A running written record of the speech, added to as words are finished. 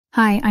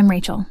Hi, I'm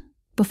Rachel.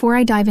 Before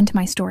I dive into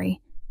my story,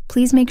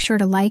 please make sure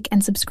to like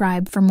and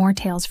subscribe for more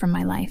tales from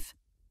my life.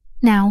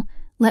 Now,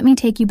 let me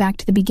take you back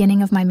to the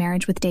beginning of my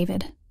marriage with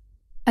David.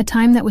 A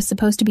time that was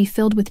supposed to be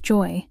filled with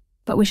joy,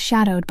 but was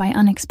shadowed by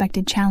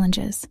unexpected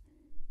challenges.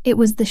 It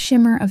was the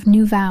shimmer of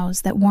new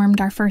vows that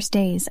warmed our first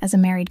days as a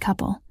married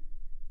couple.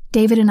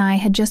 David and I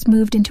had just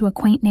moved into a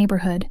quaint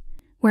neighborhood,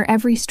 where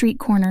every street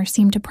corner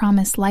seemed to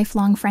promise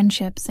lifelong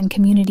friendships and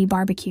community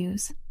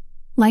barbecues.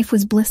 Life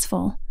was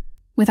blissful,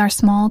 with our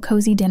small,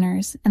 cozy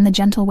dinners and the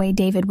gentle way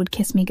David would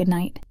kiss me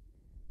goodnight.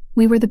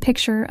 We were the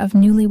picture of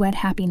newlywed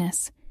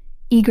happiness,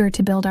 eager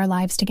to build our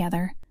lives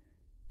together.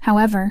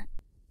 However,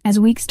 as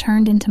weeks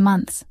turned into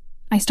months,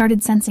 I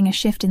started sensing a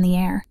shift in the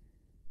air.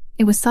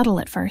 It was subtle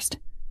at first,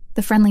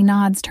 the friendly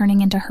nods turning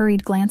into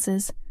hurried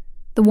glances,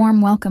 the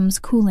warm welcomes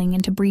cooling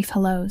into brief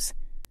hellos.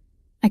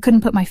 I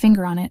couldn't put my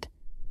finger on it,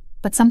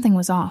 but something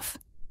was off.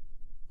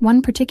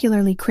 One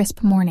particularly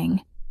crisp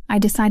morning, I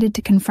decided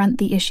to confront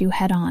the issue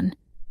head-on.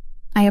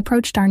 I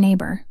approached our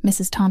neighbor,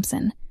 Mrs.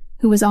 Thompson,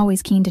 who was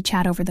always keen to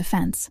chat over the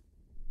fence.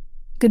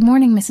 "Good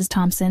morning, Mrs.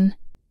 Thompson.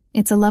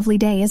 It's a lovely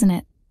day, isn't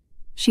it?"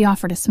 She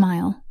offered a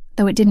smile,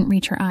 though it didn't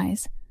reach her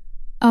eyes.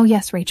 "Oh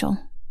yes, Rachel.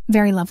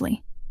 Very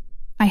lovely."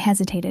 I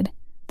hesitated,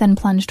 then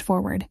plunged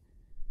forward.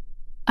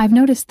 "I've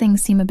noticed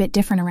things seem a bit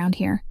different around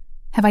here.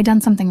 Have I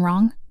done something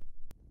wrong?"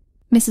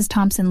 Mrs.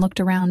 Thompson looked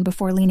around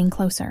before leaning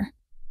closer.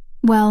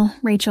 "Well,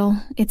 Rachel,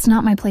 it's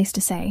not my place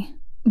to say,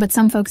 but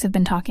some folks have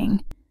been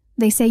talking.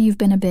 They say you've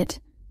been a bit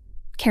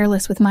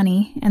careless with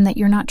money and that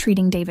you're not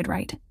treating David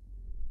right."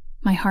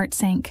 My heart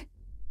sank.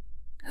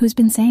 "Who's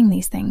been saying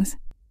these things?"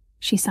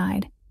 She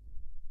sighed.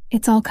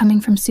 "It's all coming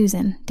from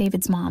Susan,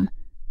 David's mom.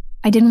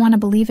 I didn't want to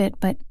believe it,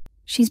 but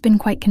she's been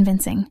quite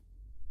convincing."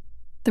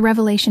 The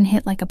revelation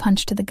hit like a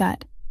punch to the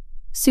gut.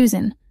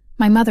 Susan,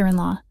 my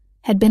mother-in-law,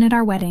 had been at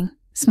our wedding,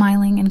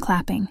 smiling and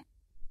clapping.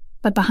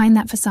 But behind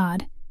that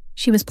facade,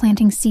 she was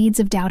planting seeds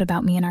of doubt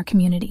about me in our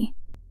community.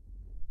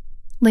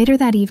 Later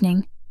that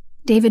evening,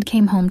 David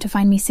came home to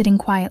find me sitting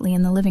quietly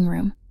in the living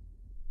room.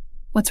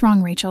 "What's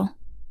wrong, Rachel?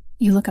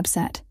 You look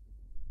upset."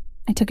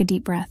 I took a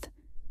deep breath.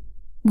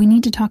 "We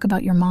need to talk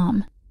about your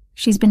mom.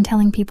 She's been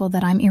telling people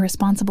that I'm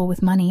irresponsible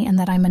with money and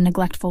that I'm a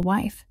neglectful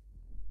wife."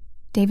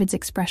 David's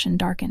expression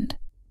darkened.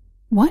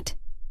 "What?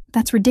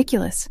 That's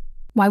ridiculous.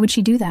 Why would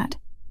she do that?"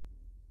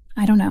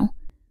 "I don't know,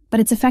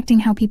 but it's affecting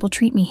how people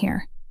treat me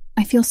here.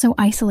 I feel so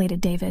isolated,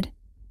 David."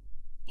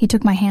 He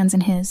took my hands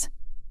in his.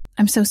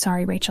 "I'm so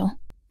sorry, Rachel.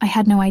 I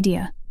had no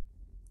idea.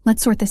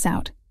 Let's sort this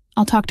out.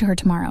 I'll talk to her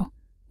tomorrow.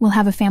 We'll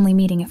have a family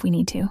meeting if we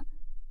need to."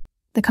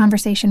 The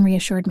conversation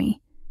reassured me,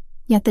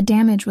 yet the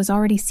damage was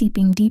already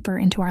seeping deeper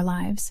into our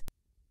lives,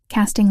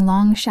 casting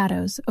long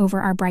shadows over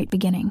our bright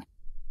beginning.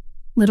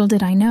 Little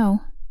did I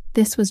know,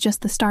 this was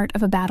just the start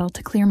of a battle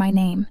to clear my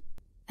name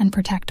and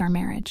protect our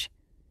marriage.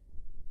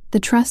 The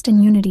trust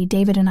and unity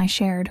David and I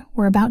shared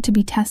were about to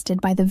be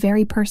tested by the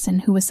very person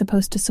who was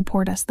supposed to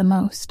support us the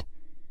most.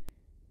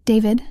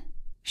 "David,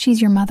 she's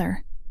your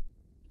mother.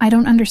 I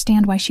don't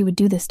understand why she would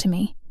do this to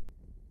me."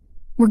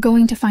 "We're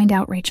going to find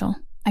out, Rachel.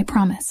 I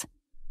promise."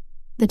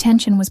 The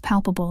tension was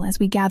palpable as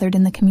we gathered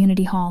in the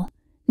community hall,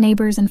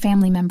 neighbors and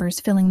family members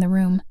filling the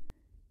room.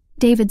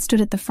 David stood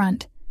at the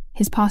front,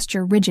 his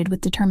posture rigid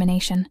with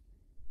determination.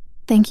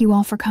 "Thank you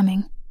all for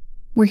coming.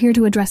 We're here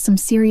to address some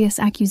serious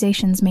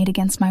accusations made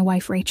against my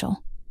wife,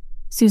 Rachel."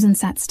 Susan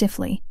sat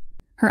stiffly,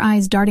 her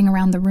eyes darting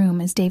around the room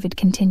as David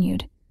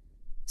continued.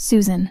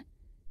 "Susan,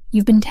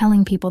 you've been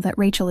telling people that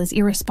Rachel is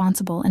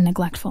irresponsible and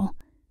neglectful.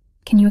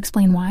 Can you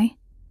explain why?"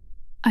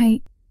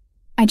 I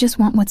just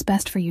want what's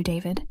best for you,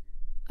 David.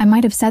 I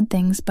might have said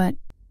things, but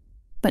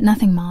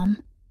nothing,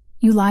 Mom.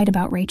 You lied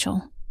about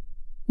Rachel."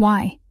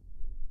 "Why?"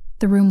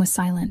 The room was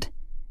silent,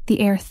 the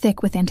air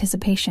thick with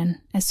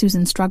anticipation as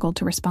Susan struggled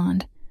to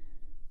respond.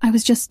 "I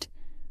was just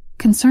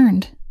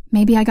concerned.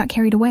 Maybe I got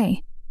carried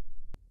away."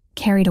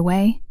 "Carried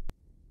away?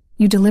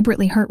 You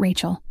deliberately hurt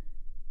Rachel.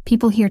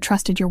 People here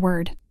trusted your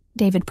word,"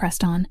 David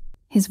pressed on,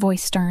 his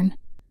voice stern.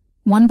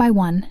 One by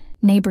one,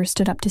 neighbors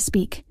stood up to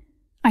speak.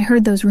 "I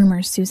heard those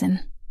rumors, Susan.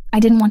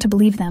 I didn't want to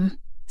believe them,"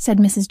 said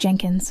Mrs.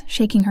 Jenkins,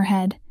 shaking her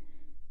head.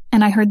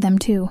 "And I heard them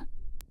too.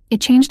 It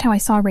changed how I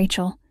saw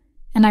Rachel,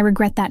 and I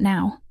regret that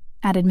now,"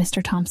 added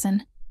Mr.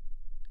 Thompson.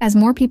 As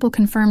more people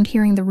confirmed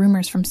hearing the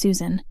rumors from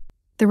Susan,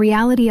 the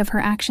reality of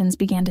her actions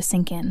began to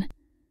sink in.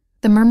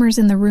 The murmurs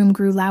in the room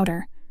grew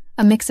louder,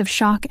 a mix of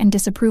shock and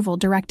disapproval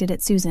directed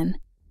at Susan.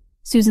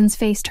 Susan's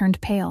face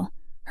turned pale,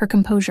 her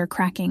composure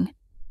cracking.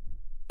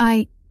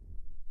 I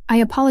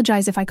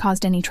apologize if I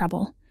caused any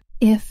trouble.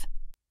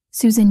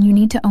 Susan, you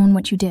need to own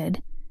what you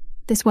did.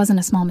 This wasn't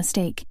a small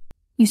mistake.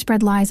 You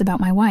spread lies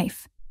about my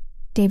wife."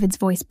 David's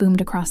voice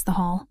boomed across the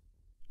hall.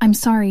 "I'm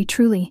sorry,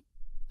 truly.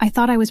 I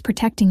thought I was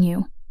protecting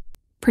you."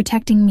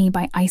 "Protecting me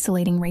by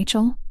isolating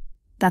Rachel?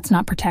 That's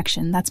not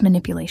protection, that's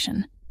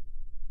manipulation."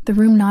 The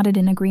room nodded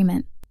in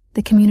agreement,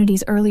 the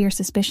community's earlier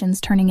suspicions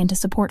turning into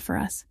support for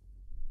us.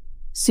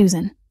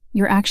 "Susan,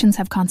 your actions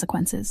have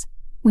consequences.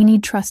 We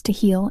need trust to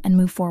heal and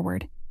move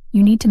forward.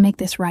 You need to make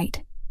this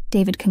right,"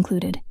 David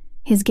concluded,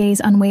 his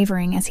gaze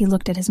unwavering as he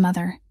looked at his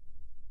mother.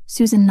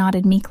 Susan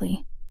nodded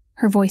meekly,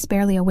 her voice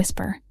barely a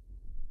whisper.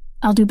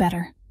 "I'll do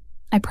better.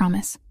 I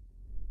promise."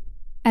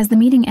 As the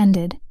meeting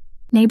ended,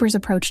 neighbors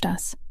approached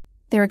us.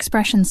 Their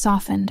expressions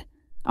softened,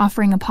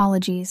 offering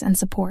apologies and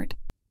support.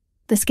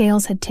 The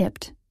scales had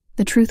tipped,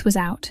 the truth was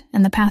out,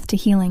 and the path to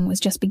healing was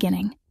just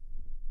beginning.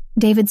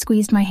 David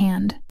squeezed my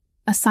hand,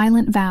 a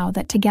silent vow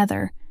that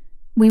together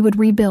we would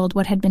rebuild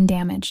what had been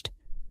damaged.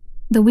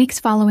 The weeks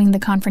following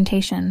the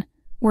confrontation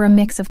were a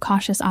mix of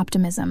cautious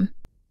optimism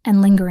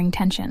and lingering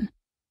tension.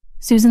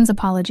 Susan's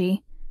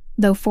apology,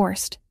 though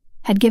forced,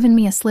 had given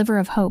me a sliver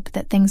of hope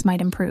that things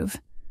might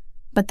improve.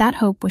 But that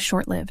hope was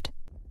short-lived.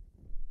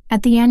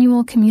 At the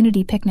annual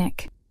community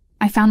picnic,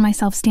 I found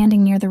myself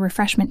standing near the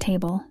refreshment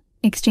table,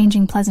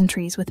 exchanging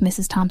pleasantries with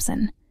Mrs.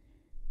 Thompson.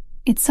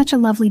 "It's such a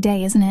lovely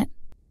day, isn't it?"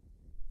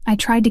 I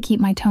tried to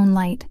keep my tone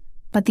light,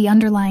 but the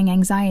underlying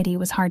anxiety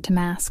was hard to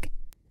mask.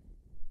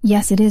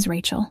 "Yes, it is,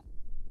 Rachel.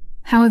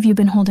 How have you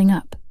been holding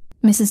up?"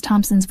 Mrs.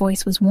 Thompson's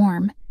voice was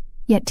warm,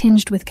 yet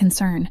tinged with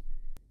concern.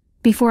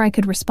 Before I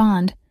could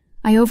respond,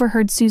 I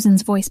overheard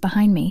Susan's voice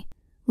behind me,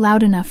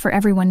 loud enough for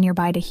everyone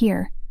nearby to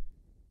hear.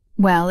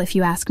 "Well, if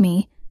you ask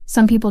me,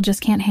 some people just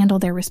can't handle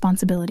their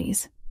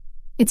responsibilities.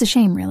 It's a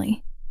shame,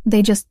 really.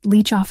 They just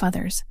leech off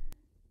others."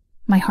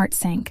 My heart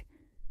sank.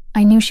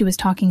 I knew she was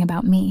talking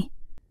about me.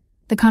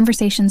 The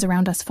conversations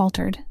around us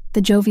faltered,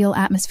 the jovial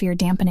atmosphere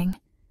dampening.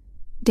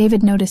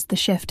 David noticed the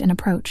shift and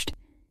approached,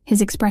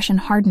 his expression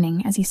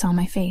hardening as he saw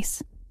my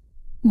face.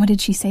 "What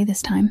did she say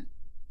this time?"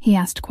 he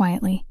asked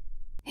quietly,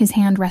 his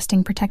hand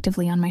resting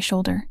protectively on my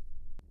shoulder.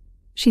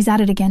 "She's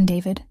at it again,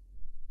 David.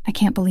 I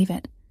can't believe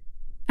it.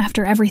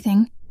 After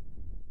everything—"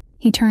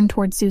 He turned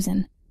toward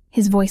Susan,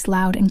 his voice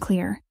loud and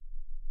clear.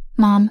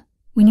 "Mom,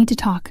 we need to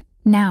talk,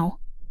 now."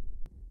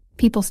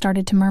 People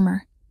started to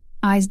murmur,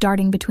 eyes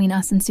darting between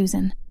us and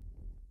Susan.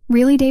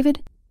 "Really,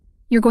 David?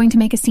 You're going to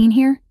make a scene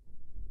here?"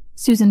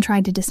 Susan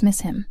tried to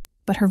dismiss him,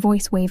 but her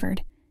voice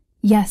wavered.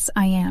 "Yes,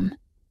 I am.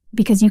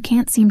 Because you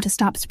can't seem to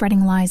stop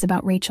spreading lies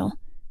about Rachel.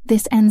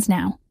 This ends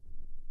now."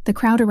 The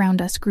crowd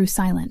around us grew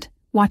silent,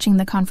 watching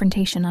the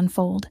confrontation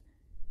unfold.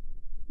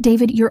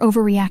 "David, you're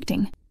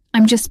overreacting.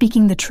 I'm just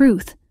speaking the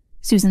truth,"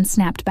 Susan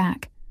snapped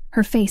back,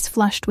 her face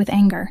flushed with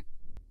anger.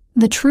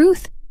 "The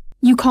truth?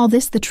 You call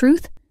this the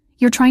truth?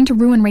 You're trying to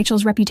ruin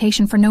Rachel's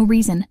reputation for no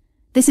reason.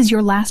 This is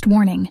your last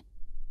warning."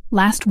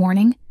 "Last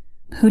warning?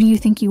 Who do you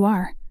think you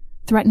are?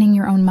 Threatening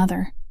your own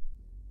mother."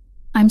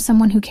 "I'm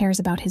someone who cares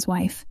about his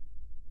wife,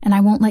 and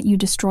I won't let you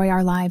destroy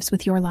our lives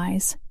with your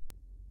lies."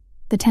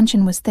 The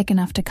tension was thick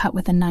enough to cut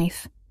with a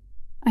knife.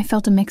 I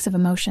felt a mix of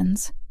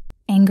emotions: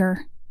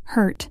 anger,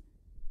 hurt,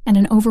 and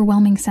an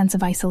overwhelming sense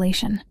of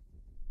isolation.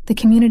 The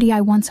community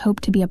I once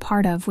hoped to be a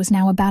part of was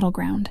now a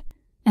battleground,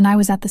 and I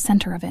was at the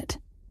center of it.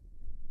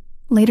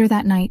 Later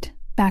that night,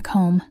 back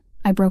home,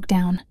 I broke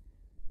down.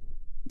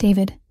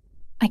 "David,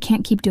 I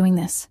can't keep doing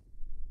this.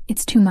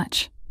 It's too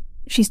much.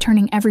 She's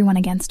turning everyone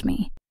against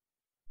me."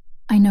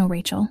 "I know,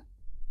 Rachel.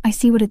 I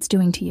see what it's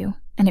doing to you,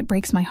 and it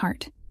breaks my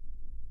heart.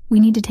 We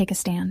need to take a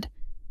stand.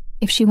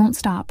 If she won't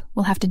stop,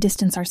 we'll have to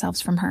distance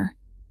ourselves from her."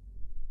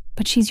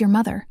 "But she's your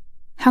mother.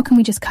 How can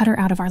we just cut her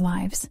out of our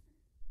lives?"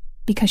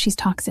 "Because she's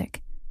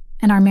toxic,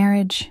 and our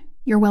marriage,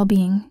 your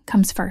well-being,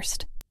 comes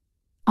first.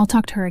 I'll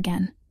talk to her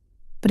again.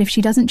 But if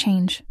she doesn't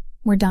change,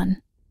 we're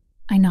done."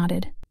 I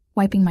nodded,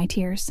 wiping my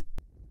tears.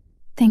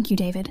 "Thank you,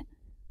 David.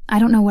 I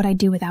don't know what I'd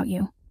do without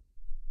you."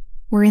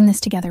 "We're in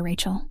this together,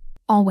 Rachel.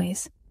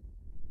 Always."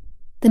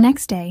 The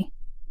next day,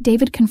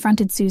 David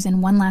confronted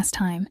Susan one last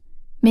time,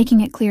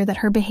 making it clear that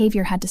her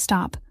behavior had to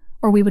stop,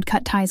 or we would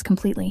cut ties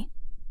completely.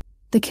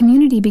 The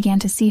community began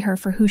to see her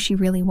for who she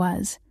really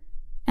was,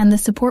 and the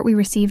support we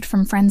received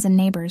from friends and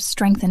neighbors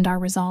strengthened our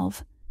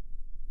resolve.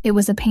 It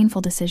was a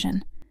painful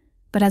decision,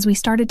 but as we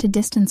started to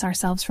distance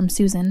ourselves from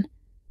Susan,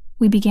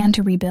 we began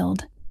to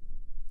rebuild.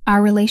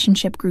 Our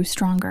relationship grew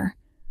stronger,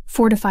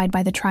 fortified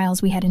by the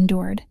trials we had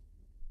endured.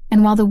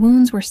 And while the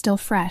wounds were still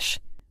fresh,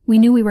 we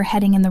knew we were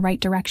heading in the right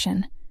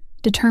direction,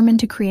 determined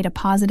to create a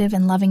positive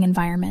and loving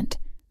environment,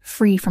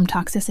 free from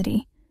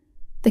toxicity.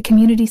 The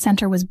community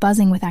center was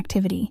buzzing with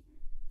activity,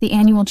 the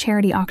annual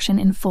charity auction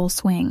in full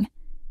swing.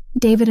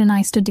 David and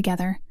I stood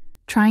together,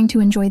 trying to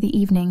enjoy the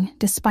evening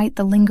despite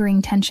the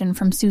lingering tension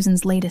from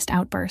Susan's latest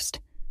outburst.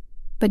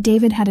 But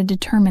David had a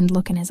determined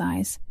look in his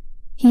eyes.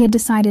 He had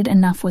decided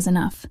enough was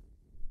enough.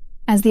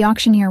 As the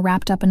auctioneer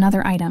wrapped up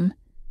another item,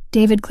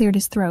 David cleared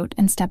his throat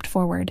and stepped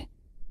forward.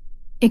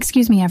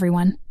 "Excuse me,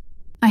 everyone.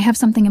 I have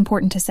something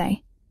important to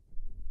say."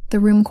 The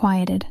room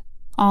quieted,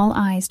 all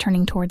eyes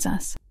turning towards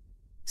us.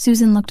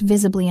 Susan looked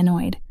visibly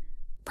annoyed,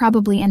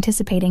 probably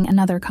anticipating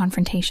another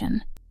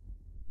confrontation.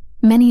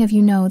 "Many of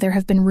you know there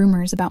have been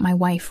rumors about my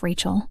wife,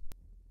 Rachel.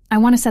 I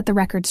want to set the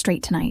record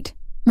straight tonight."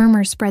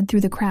 Murmurs spread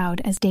through the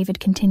crowd as David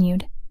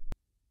continued.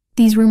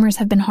 "These rumors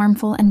have been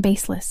harmful and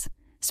baseless,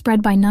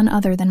 spread by none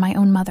other than my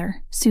own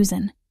mother,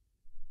 Susan."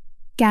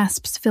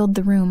 Gasps filled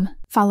the room,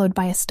 followed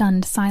by a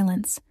stunned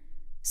silence.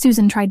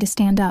 Susan tried to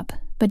stand up,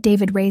 but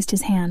David raised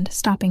his hand,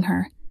 stopping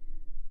her.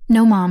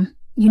 "No, Mom,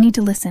 you need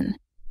to listen.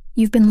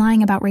 You've been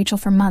lying about Rachel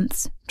for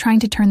months, trying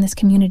to turn this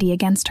community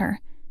against her,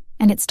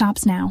 and it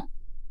stops now."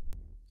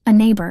 A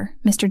neighbor,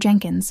 Mr.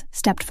 Jenkins,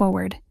 stepped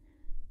forward.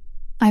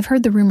 "I've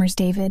heard the rumors,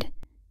 David.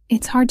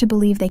 It's hard to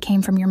believe they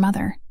came from your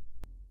mother."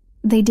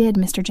 "They did,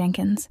 Mr.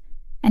 Jenkins,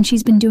 and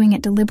she's been doing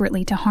it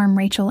deliberately to harm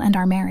Rachel and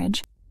our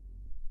marriage."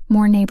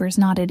 More neighbors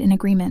nodded in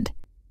agreement.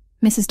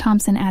 Mrs.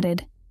 Thompson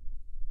added,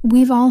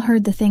 "We've all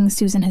heard the things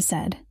Susan has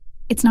said.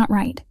 It's not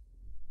right."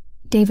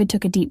 David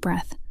took a deep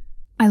breath.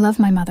 "I love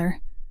my mother,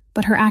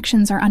 but her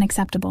actions are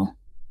unacceptable.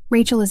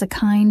 Rachel is a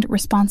kind,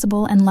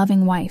 responsible, and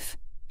loving wife.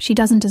 She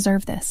doesn't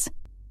deserve this."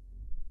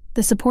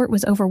 The support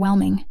was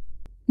overwhelming.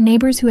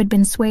 Neighbors who had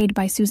been swayed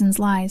by Susan's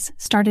lies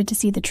started to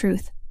see the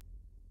truth.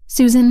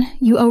 "Susan,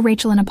 you owe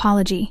Rachel an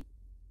apology,"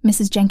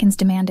 Mrs. Jenkins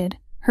demanded,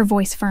 her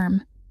voice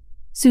firm.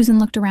 Susan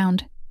looked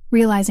around,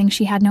 realizing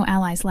she had no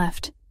allies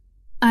left.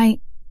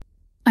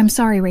 I'm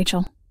sorry,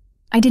 Rachel.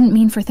 I didn't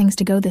mean for things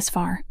to go this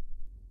far."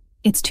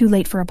 "It's too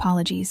late for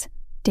apologies,"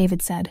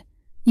 David said.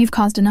 "You've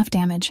caused enough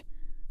damage.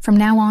 From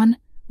now on,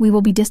 we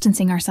will be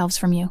distancing ourselves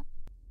from you."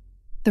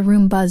 The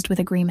room buzzed with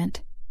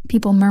agreement,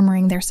 people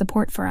murmuring their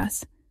support for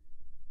us.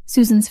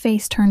 Susan's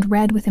face turned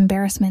red with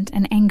embarrassment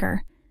and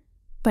anger,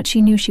 but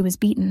she knew she was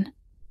beaten.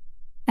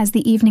 As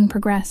the evening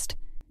progressed,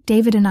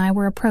 David and I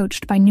were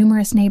approached by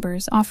numerous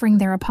neighbors offering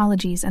their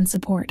apologies and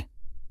support.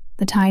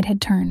 The tide had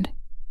turned,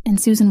 and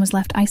Susan was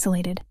left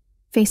isolated,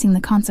 facing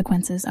the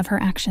consequences of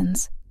her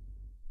actions.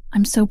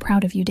 "I'm so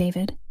proud of you,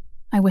 David,"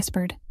 I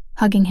whispered,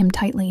 hugging him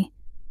tightly.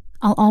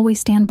 "I'll always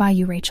stand by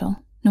you,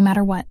 Rachel, no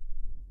matter what."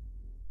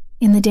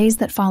 In the days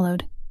that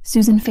followed,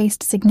 Susan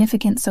faced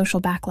significant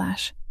social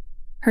backlash.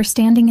 Her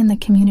standing in the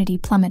community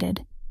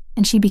plummeted,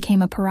 and she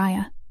became a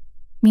pariah.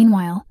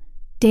 Meanwhile,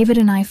 David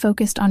and I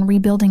focused on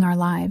rebuilding our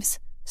lives,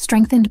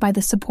 strengthened by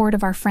the support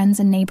of our friends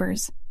and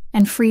neighbors,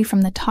 and free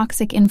from the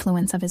toxic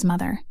influence of his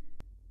mother.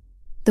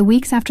 The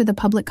weeks after the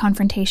public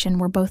confrontation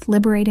were both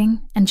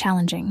liberating and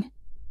challenging.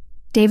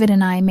 David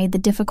and I made the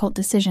difficult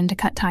decision to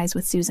cut ties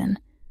with Susan,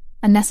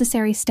 a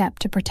necessary step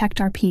to protect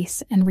our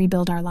peace and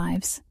rebuild our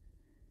lives.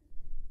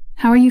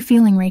 "How are you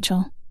feeling,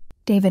 Rachel?"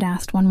 David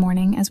asked one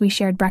morning as we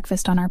shared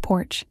breakfast on our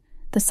porch,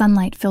 the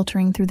sunlight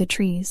filtering through the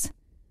trees.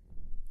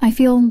 "I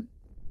feel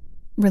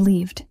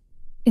relieved.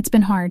 It's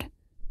been hard,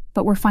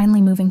 but we're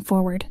finally moving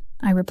forward,"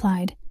 I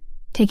replied,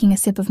 taking a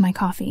sip of my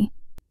coffee.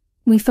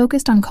 We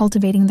focused on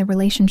cultivating the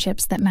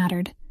relationships that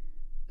mattered.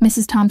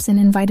 Mrs. Thompson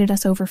invited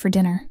us over for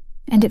dinner,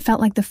 and it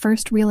felt like the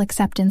first real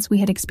acceptance we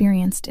had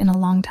experienced in a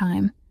long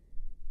time.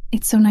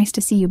 "It's so nice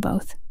to see you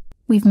both.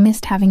 We've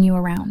missed having you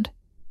around,"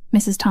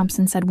 Mrs.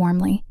 Thompson said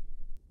warmly.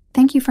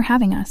 "Thank you for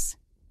having us.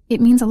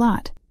 It means a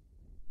lot,"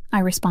 I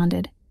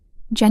responded,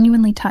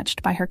 genuinely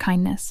touched by her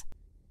kindness.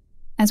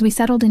 As we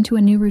settled into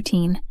a new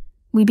routine,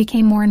 we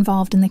became more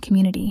involved in the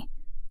community.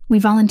 We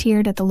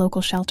volunteered at the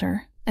local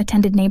shelter,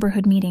 attended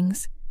neighborhood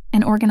meetings,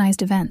 and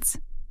organized events.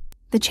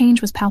 The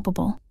change was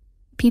palpable.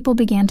 People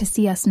began to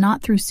see us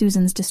not through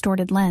Susan's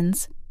distorted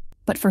lens,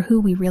 but for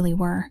who we really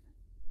were.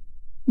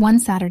 One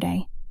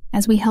Saturday,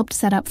 as we helped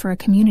set up for a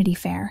community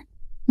fair,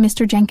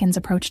 Mr. Jenkins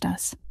approached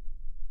us.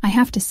 "I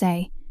have to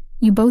say,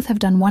 you both have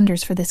done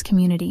wonders for this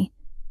community.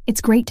 It's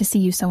great to see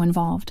you so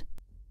involved."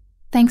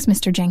 "Thanks,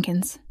 Mr.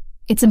 Jenkins.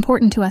 It's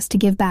important to us to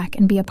give back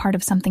and be a part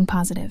of something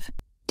positive,"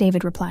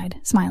 David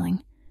replied,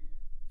 smiling.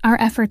 Our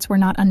efforts were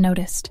not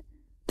unnoticed.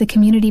 The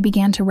community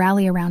began to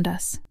rally around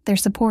us, their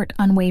support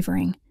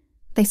unwavering.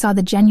 They saw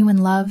the genuine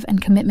love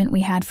and commitment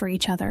we had for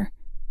each other,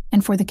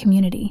 and for the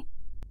community.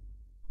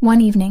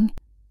 One evening,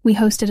 we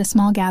hosted a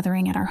small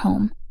gathering at our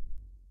home.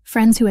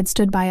 Friends who had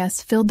stood by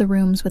us filled the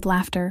rooms with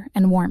laughter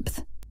and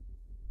warmth.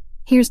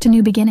 "Here's to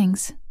new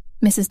beginnings,"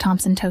 Mrs.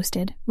 Thompson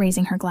toasted,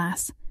 raising her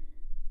glass.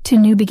 "To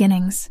new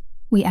beginnings,"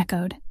 we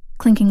echoed,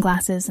 clinking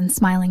glasses and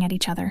smiling at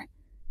each other.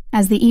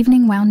 As the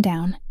evening wound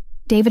down,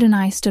 David and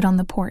I stood on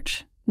the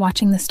porch,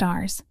 watching the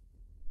stars.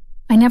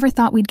 "I never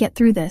thought we'd get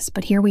through this,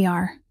 but here we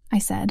are," I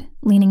said,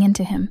 leaning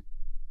into him.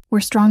 "We're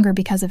stronger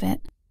because of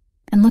it.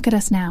 And look at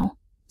us now,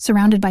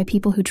 surrounded by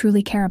people who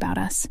truly care about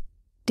us,"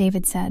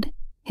 David said,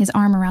 his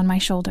arm around my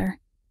shoulder.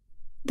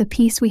 The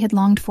peace we had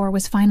longed for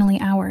was finally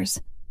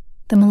ours.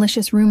 The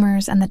malicious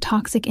rumors and the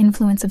toxic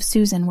influence of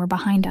Susan were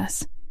behind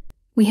us.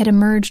 We had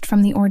emerged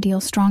from the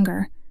ordeal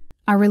stronger,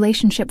 our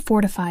relationship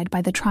fortified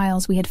by the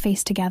trials we had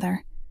faced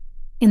together.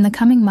 In the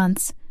coming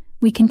months,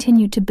 we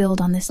continued to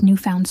build on this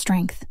newfound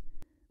strength.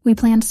 We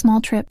planned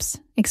small trips,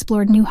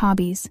 explored new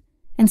hobbies,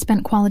 and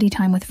spent quality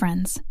time with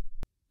friends.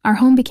 Our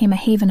home became a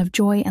haven of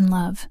joy and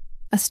love,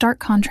 a stark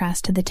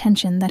contrast to the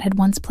tension that had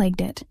once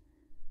plagued it.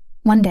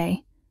 One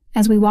day,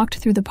 as we walked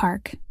through the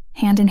park,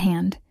 hand in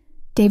hand,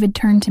 David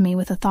turned to me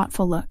with a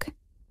thoughtful look.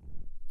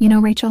 "You know,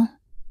 Rachel,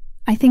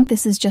 I think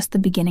this is just the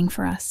beginning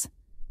for us.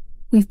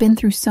 We've been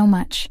through so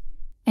much,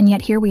 and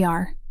yet here we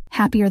are,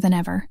 happier than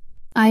ever."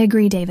 "I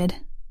agree, David.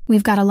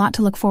 We've got a lot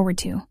to look forward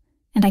to,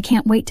 and I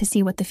can't wait to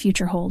see what the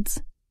future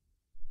holds."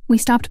 We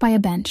stopped by a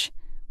bench,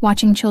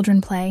 watching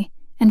children play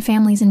and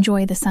families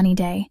enjoy the sunny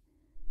day.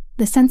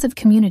 The sense of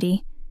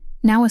community,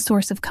 now a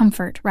source of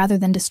comfort rather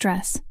than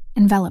distress,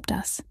 enveloped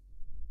us.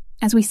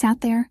 As we sat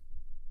there,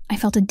 I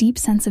felt a deep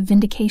sense of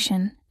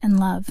vindication and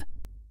love.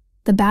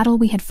 The battle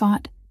we had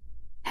fought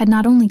had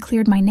not only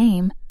cleared my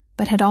name,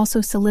 but had also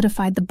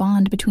solidified the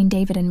bond between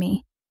David and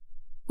me.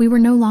 We were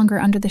no longer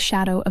under the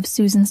shadow of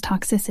Susan's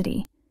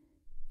toxicity.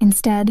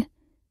 Instead,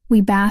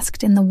 we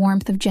basked in the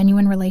warmth of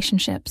genuine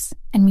relationships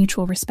and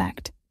mutual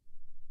respect.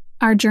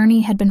 Our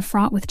journey had been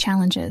fraught with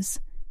challenges,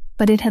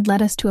 but it had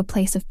led us to a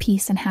place of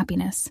peace and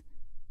happiness.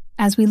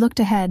 As we looked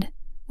ahead,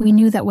 we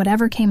knew that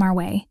whatever came our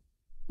way,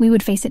 we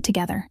would face it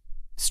together,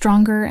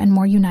 stronger and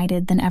more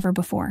united than ever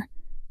before.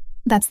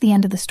 That's the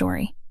end of the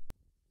story.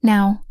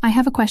 Now, I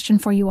have a question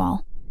for you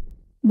all.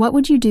 What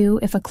would you do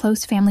if a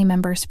close family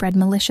member spread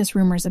malicious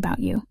rumors about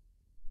you?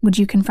 Would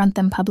you confront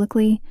them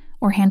publicly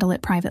or handle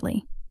it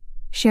privately?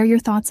 Share your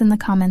thoughts in the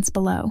comments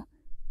below.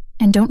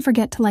 And don't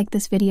forget to like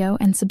this video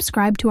and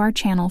subscribe to our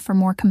channel for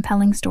more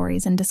compelling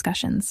stories and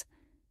discussions.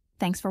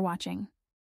 Thanks for watching.